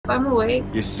I'm awake.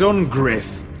 Your son Griff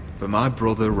for my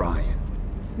brother Ryan.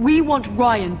 We want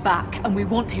Ryan back, and we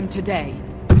want him today.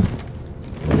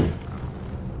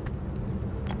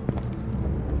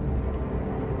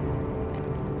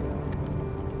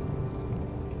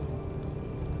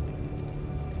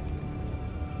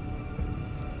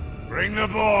 Bring the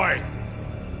boy!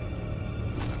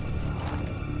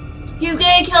 He's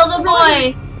gonna kill the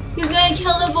boy! He's gonna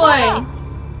kill the boy!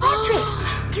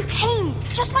 Patrick, you came,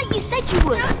 just like you said you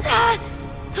would.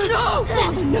 No!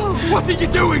 Father, no! What are you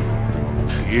doing?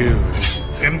 You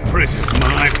imprison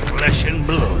my flesh and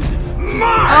blood.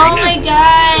 Oh my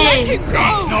god! Let him He's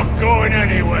go! not going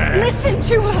anywhere. Listen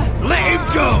to her! Let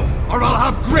him go, or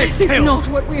I'll have Griff This is killed. not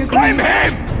what we Blame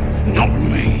agreed. him, not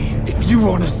me. If you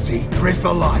want to see Griff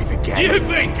alive again, You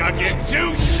think I give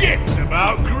two shits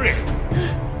about Griff?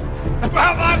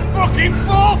 About my fucking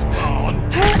firstborn?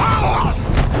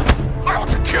 I ought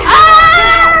to kill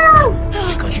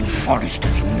you because you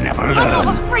Forresters never I'm learn.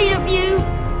 not afraid of you.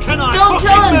 can I Don't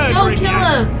kill fucking him! Don't murder kill you?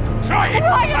 him! Try it,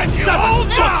 Ryan, and you'll seven all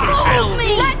fucking die. hell.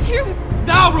 Me. Let him...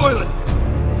 Now, Royland!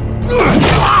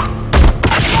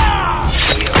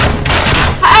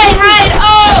 Hide! Hide!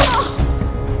 Oh!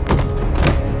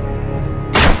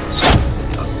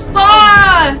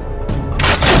 Ah!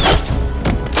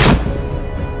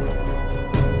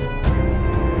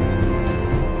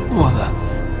 What the?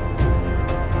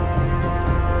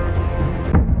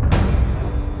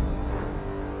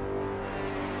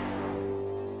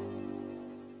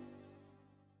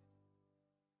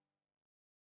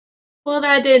 Well,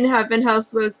 that didn't happen how it's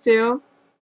supposed to.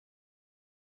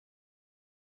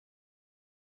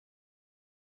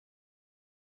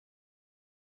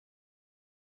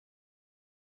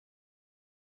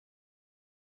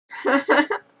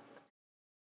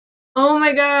 Oh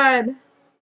my god.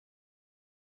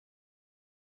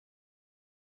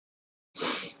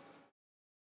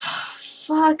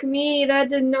 Fuck me, that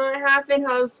did not happen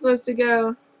how it was supposed to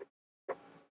go.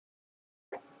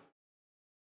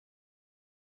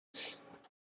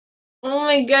 Oh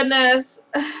my goodness.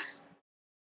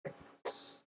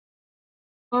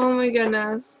 Oh my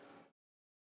goodness.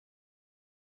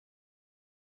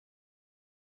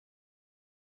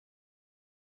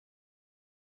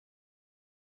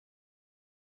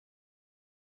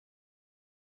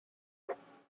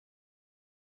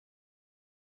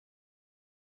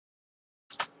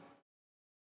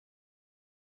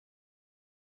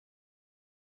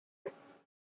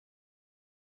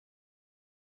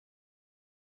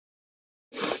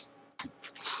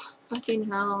 Fucking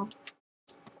hell.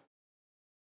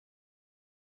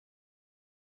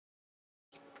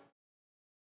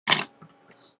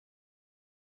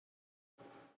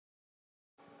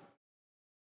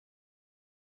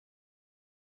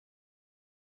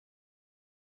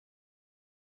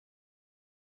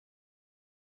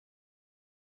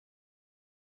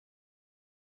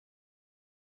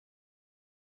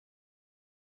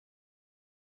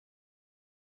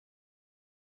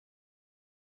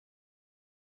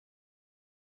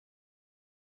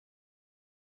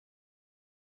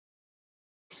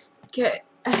 Okay,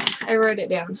 I wrote it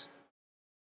down.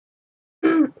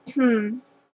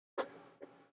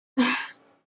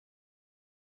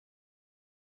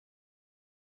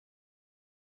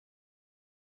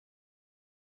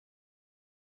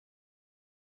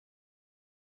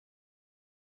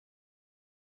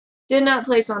 Did not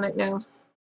place on it, no.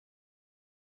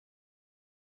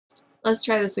 Let's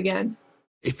try this again.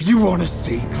 If you want to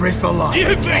see Griff alive,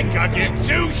 You think I give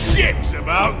two shits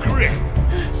about Griff?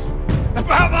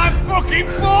 About my fucking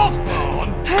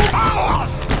firstborn?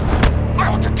 I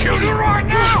ought to kill you right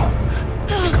now!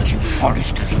 Because you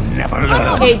Forresters never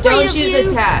learn. Okay, don't of choose you.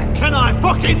 attack. can I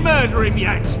fucking murder him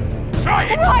yet? Try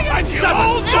it, Ryan, and you'll seven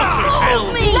all fucking die!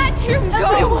 hell. Me. Let him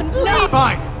go! Everyone, leave.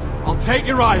 Fine, I'll take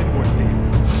your Ironwood deal.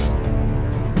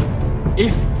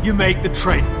 If you make the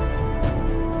trade.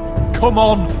 Come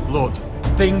on, Lud.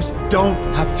 Things don't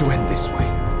have to end this way.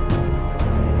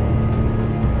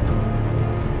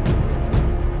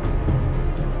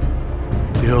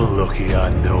 You're lucky I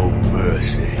know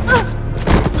mercy.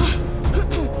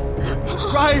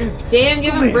 Ryan! Damn,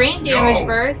 give him brain damage No.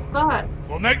 first. Fuck.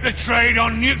 We'll make the trade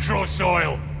on neutral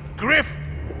soil. Griff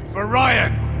for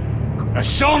Ryan. A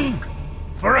son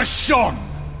for a son.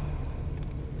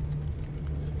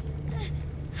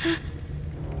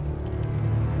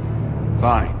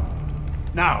 Fine.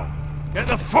 Now, get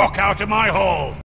the fuck out of my hall.